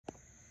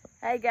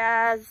Hey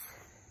guys,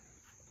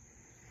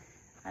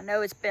 I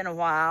know it's been a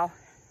while,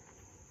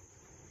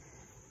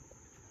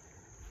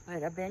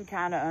 but I've been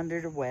kind of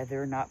under the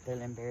weather, not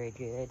feeling very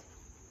good.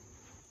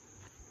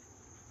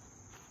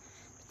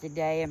 But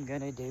today I'm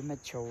gonna do my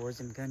chores.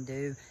 I'm gonna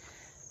do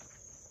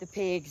the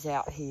pigs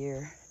out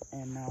here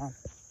and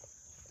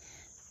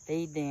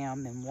feed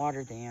them and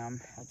water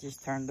them. I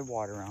just turned the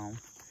water on.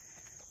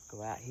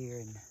 Go out here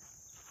and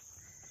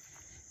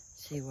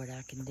see what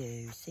I can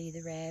do. See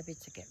the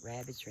rabbits? I got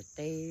rabbits right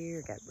there.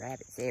 I got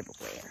rabbits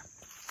everywhere.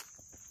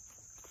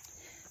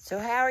 So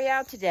how are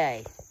y'all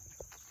today?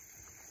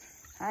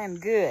 I am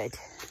good.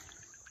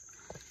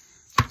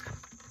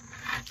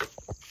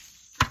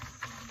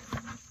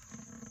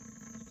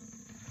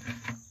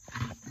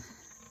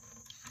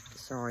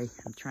 Sorry,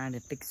 I'm trying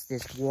to fix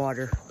this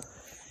water.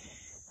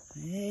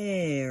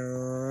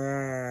 There,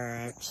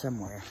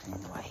 somewhere,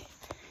 anyway.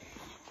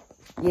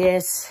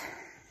 Yes.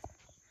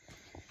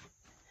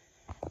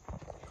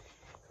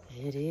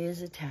 It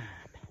is a time.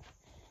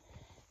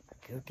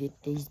 Go get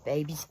these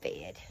babies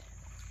fed.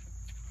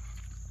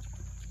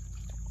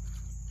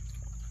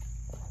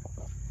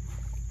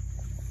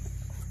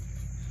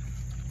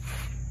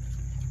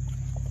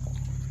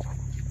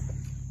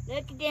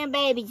 Look at them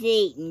babies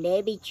eating.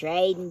 They be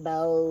trading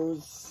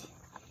bowls.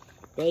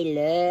 They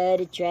love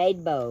to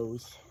trade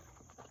bowls.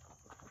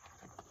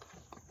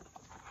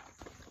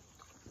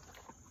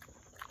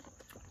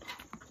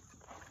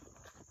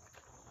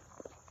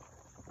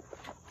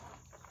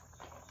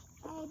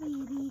 Hi,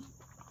 baby.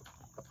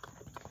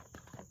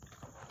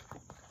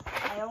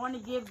 Hey, I want to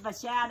give a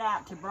shout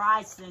out to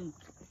Bryson.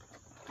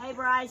 Hey,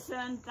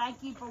 Bryson.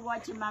 Thank you for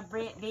watching my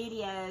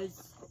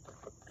videos.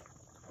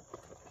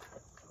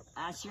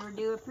 I sure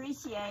do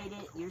appreciate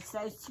it. You're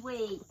so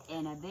sweet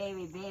and a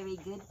very, very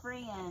good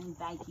friend.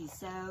 Thank you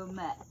so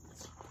much.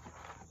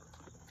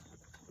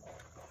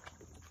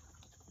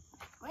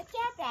 What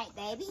y'all think,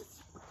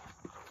 babies?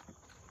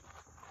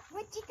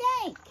 What you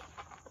think?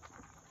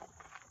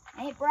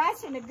 Ain't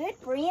Bryson a good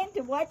friend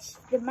to watch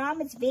the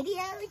mama's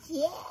videos?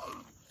 Yeah.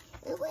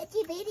 We watch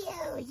your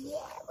videos. Yeah.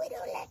 We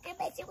don't like her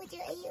messing with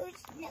your ears.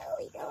 No,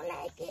 we don't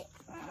like it.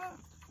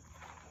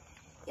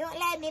 You don't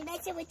like me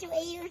messing with your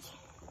ears?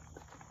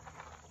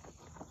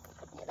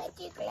 How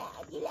about you,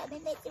 Clyde? You like me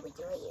messing with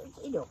your ears?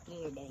 You don't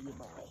care, do you,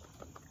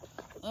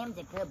 boy? Him's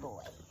a good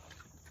boy.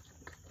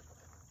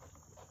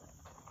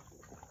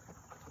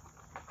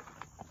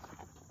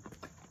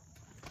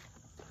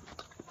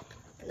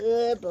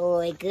 Good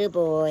boy, good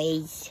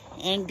boys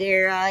and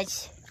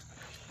girls.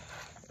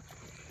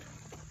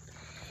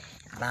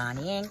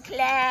 Bonnie and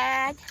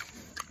Clyde.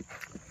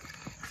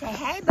 Say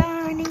hey,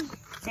 Bonnie.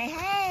 Say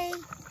hey.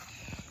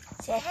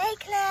 Say hey,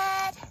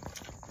 Clyde.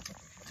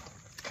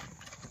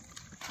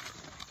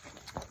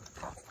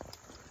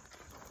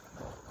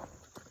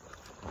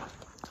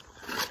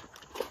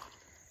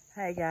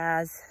 Hey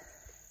guys,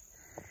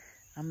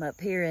 I'm up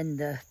here in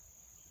the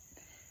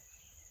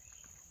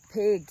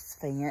pigs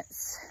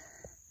fence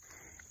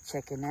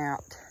checking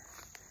out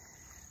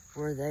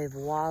where they've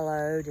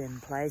wallowed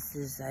and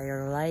places they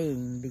are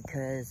laying,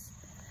 because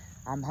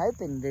I'm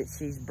hoping that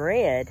she's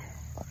bred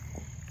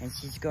and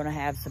she's going to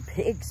have some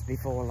pigs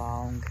before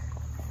long.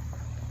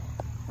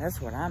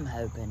 That's what I'm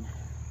hoping.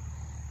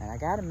 And I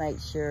got to make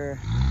sure,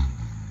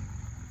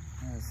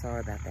 oh,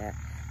 sorry about that.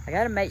 I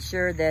got to make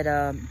sure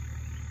that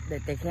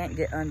that they can't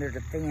get under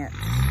the fence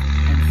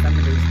in some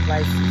of these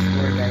places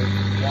where they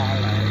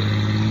wallow.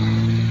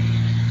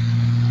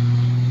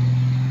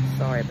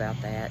 Sorry about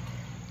that.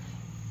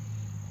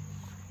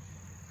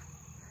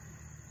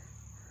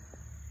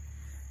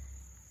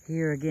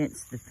 Here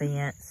against the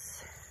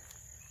fence,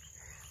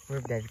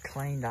 where they've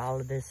cleaned all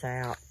of this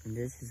out, and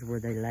this is where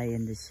they lay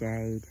in the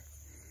shade.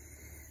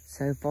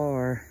 So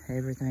far,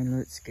 everything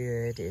looks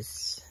good.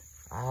 It's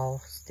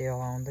all still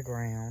on the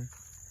ground.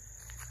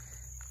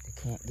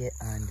 They can't get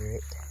under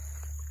it.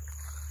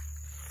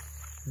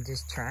 I'm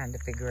just trying to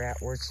figure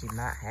out where she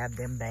might have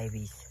them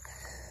babies.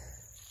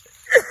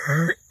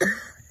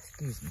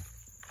 Excuse me.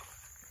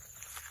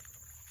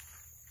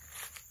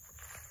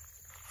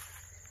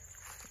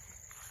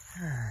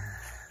 I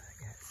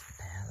got some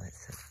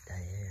pallets up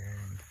there.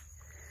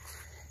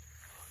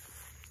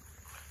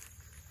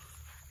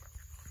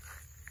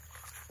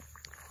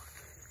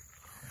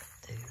 Up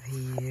through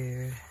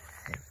here.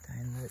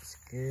 Everything looks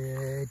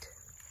good.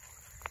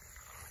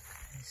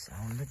 It's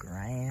on the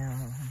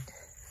ground.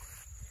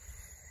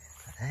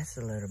 That's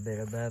a little bit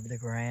above the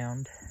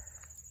ground.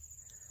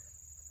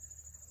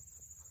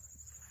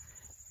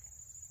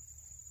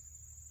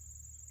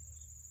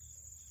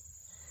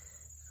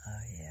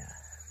 Oh yeah,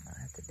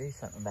 I have to do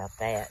something about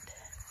that.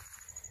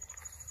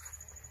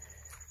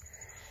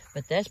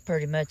 But that's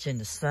pretty much in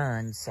the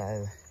sun,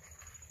 so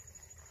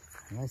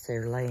unless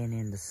they're laying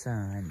in the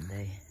sun,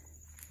 they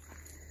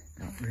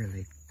don't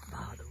really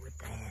bother with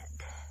that.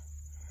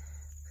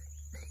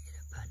 They get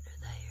up under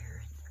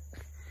there,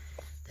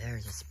 and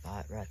there's a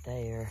spot right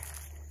there.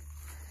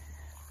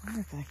 I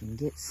wonder if I can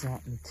get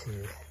something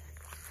to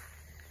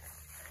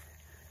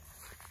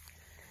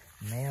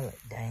nail it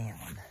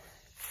down,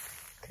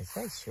 because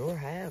They sure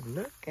have.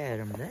 Look at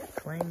them. They've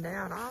cleaned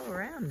out all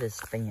around this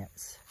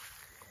fence.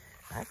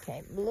 I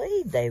can't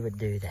believe they would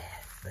do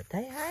that, but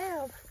they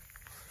have.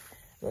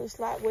 Looks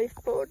like we've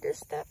pulled this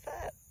stuff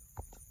up.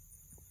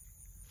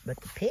 But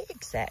the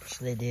pigs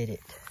actually did it.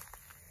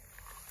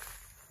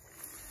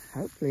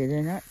 Hopefully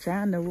they're not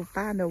trying to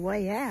find a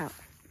way out.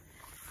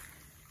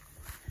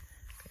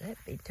 That'd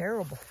be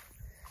terrible.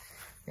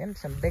 Them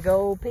some big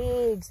old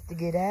pigs to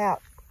get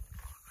out.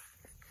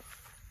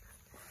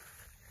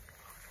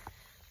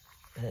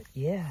 But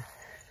yeah,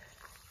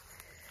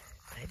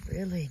 they've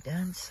really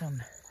done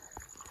some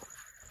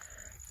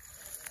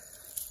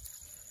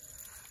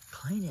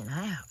cleaning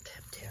out,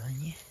 I'm telling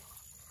you.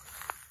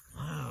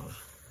 Wow.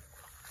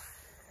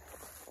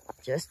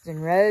 Justin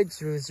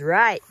Rhodes was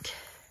right.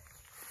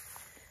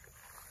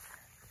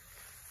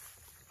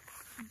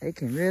 They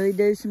can really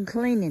do some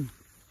cleaning.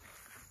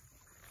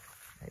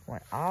 They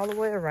went all the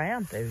way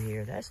around through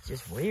here. That's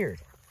just weird.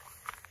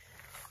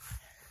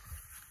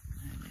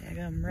 There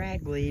goes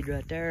ragweed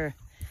right there.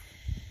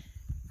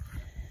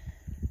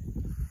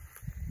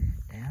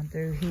 Down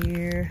through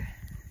here.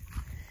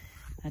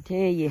 I tell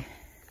you,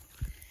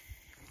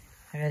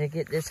 I gotta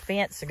get this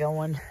fence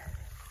going.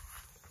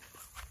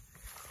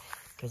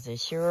 Because they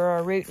sure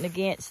are rooting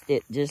against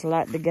it, just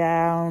like the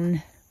guy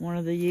on one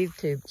of the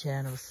YouTube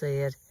channels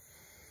said.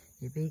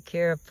 You be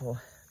careful,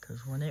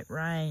 because when it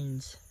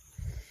rains,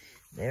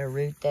 they'll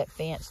root that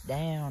fence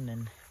down,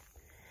 and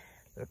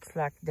looks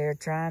like they're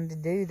trying to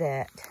do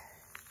that.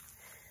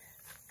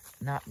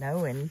 Not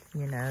knowing,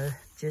 you know,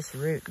 just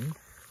rooting.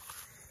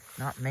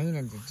 Not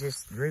meaning to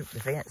just root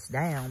the fence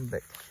down,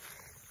 but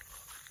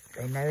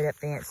they know that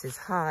fence is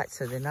hot,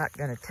 so they're not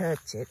going to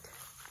touch it.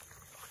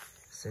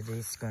 So they're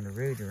just going to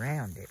root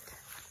around it.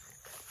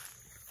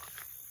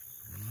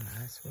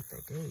 That's what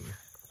they do.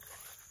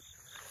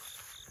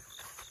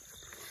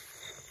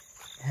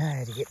 I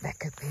had to get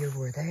back up here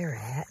where they're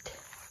at,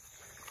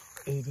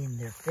 eating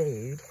their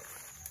food.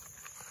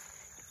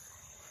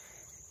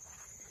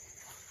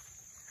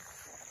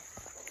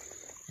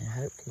 And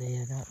hopefully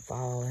I don't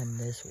fall in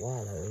this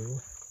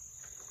wallow.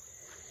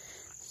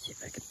 See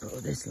if I can pull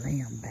this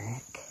limb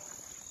back.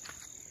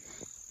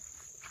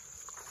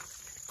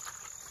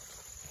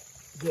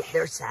 Get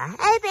their side.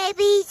 Hey,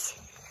 babies.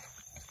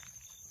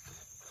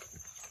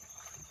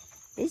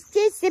 It's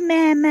just a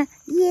mama.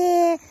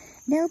 Yeah,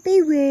 don't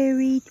be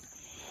worried.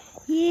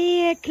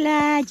 Yeah,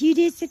 Clyde, you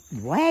just a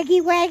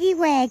waggy, waggy,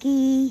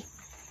 waggy.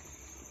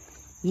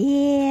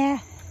 Yeah,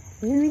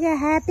 who's a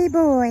happy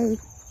boy?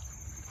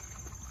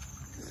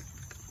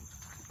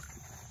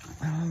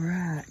 All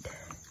right.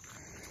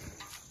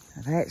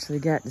 I've actually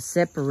got to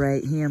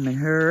separate him and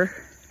her.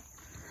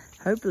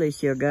 Hopefully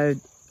she'll go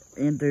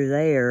in through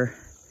there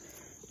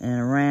and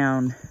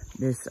around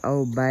this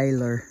old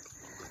baler.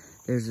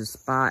 There's a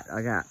spot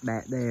I got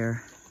back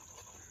there.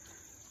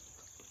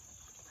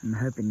 I'm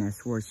hoping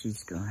that's where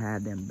she's gonna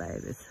have them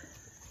babies.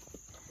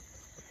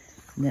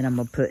 And then I'm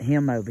gonna put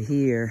him over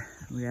here.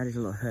 We got his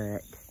little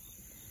hut.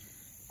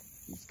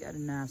 He's got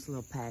a nice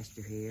little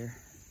pasture here.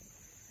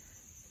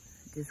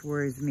 Just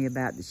worries me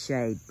about the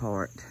shade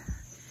part.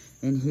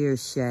 In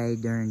here's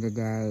shade during the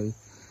day.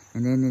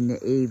 And then in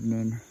the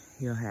evening,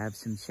 he'll have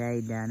some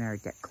shade down there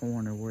at that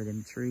corner where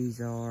them trees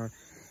are,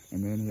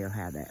 and then he'll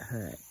have that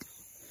hut.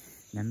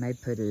 And I may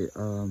put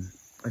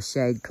a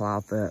shade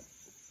cloth up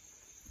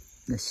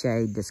to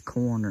shade this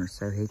corner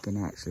so he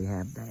can actually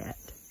have that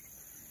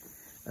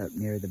up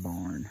near the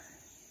barn.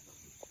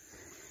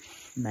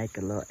 Make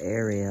a little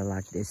area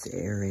like this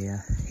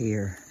area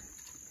here.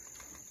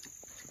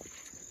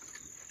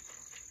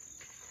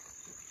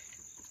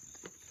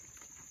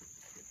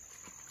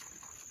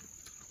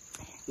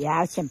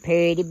 Y'all some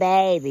pretty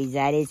babies.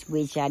 I just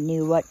wish I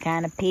knew what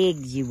kind of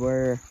pigs you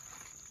were.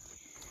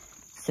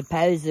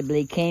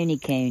 Supposedly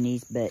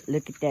coonies, but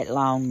look at that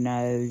long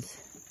nose.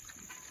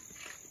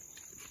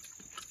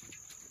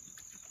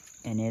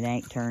 And it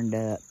ain't turned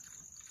up.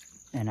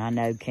 And I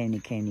know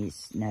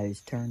coonies'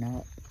 nose turn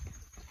up.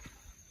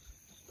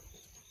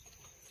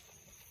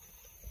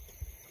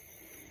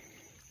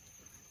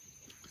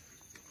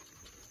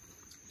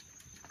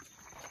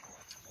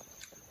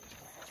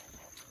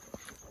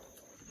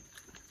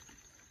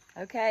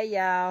 Okay,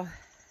 y'all.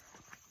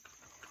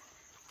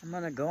 I'm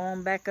gonna go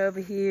on back over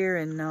here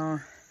and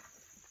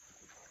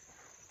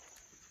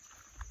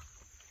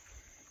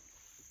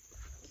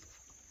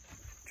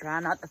try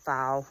not to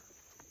fall.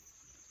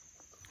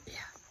 Yeah.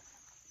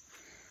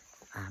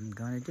 I'm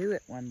gonna do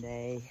it one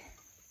day.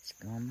 It's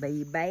gonna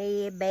be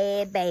bad,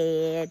 bad,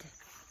 bad.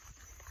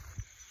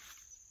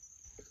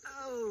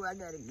 Oh, I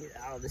gotta get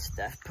all this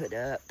stuff put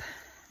up.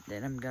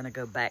 Then I'm gonna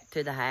go back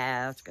to the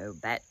house, go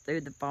back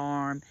through the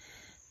farm.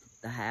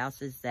 The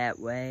house is that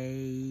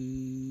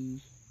way.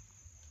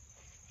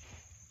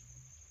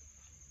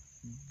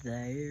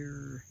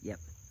 There. Yep.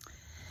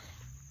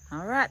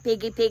 All right,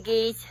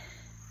 piggies.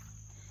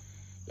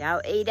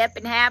 Y'all eat up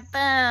and have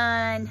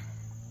fun.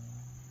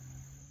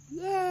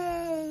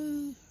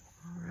 Yay.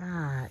 All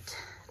right.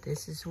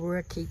 This is where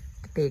I keep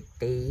the pig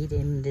feed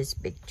in this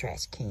big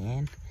trash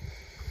can.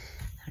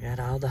 I got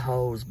all the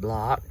holes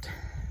blocked.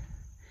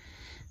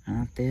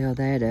 I'll fill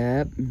that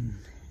up and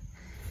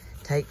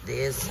take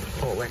this,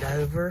 pull it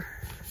over.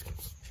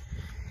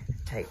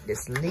 Take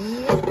this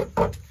lid.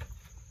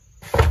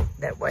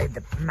 That way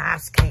the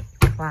mice can't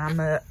climb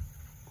up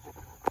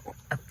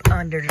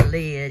under the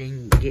lid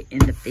and get in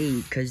the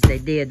feed, because they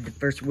did the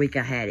first week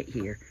I had it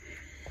here.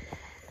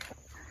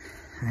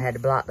 I had to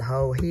block the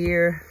hole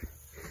here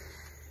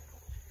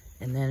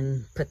and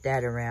then put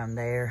that around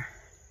there.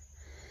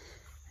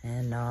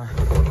 And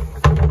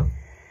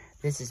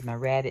this is my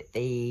rabbit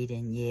feed,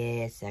 and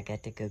yes, I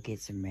got to go get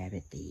some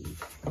rabbit feed.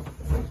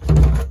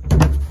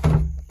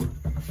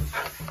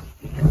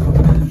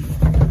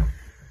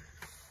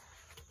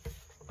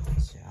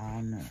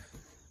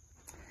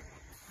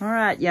 All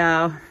right,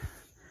 y'all.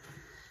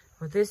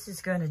 Well, this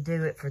is going to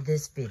do it for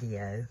this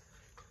video.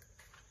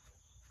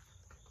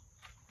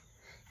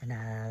 And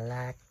I'd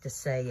like to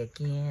say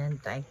again,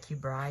 thank you,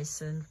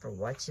 Bryson, for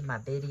watching my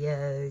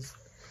videos.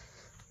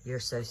 You're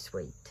so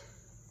sweet.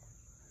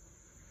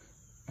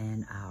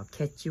 And I'll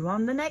catch you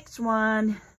on the next one.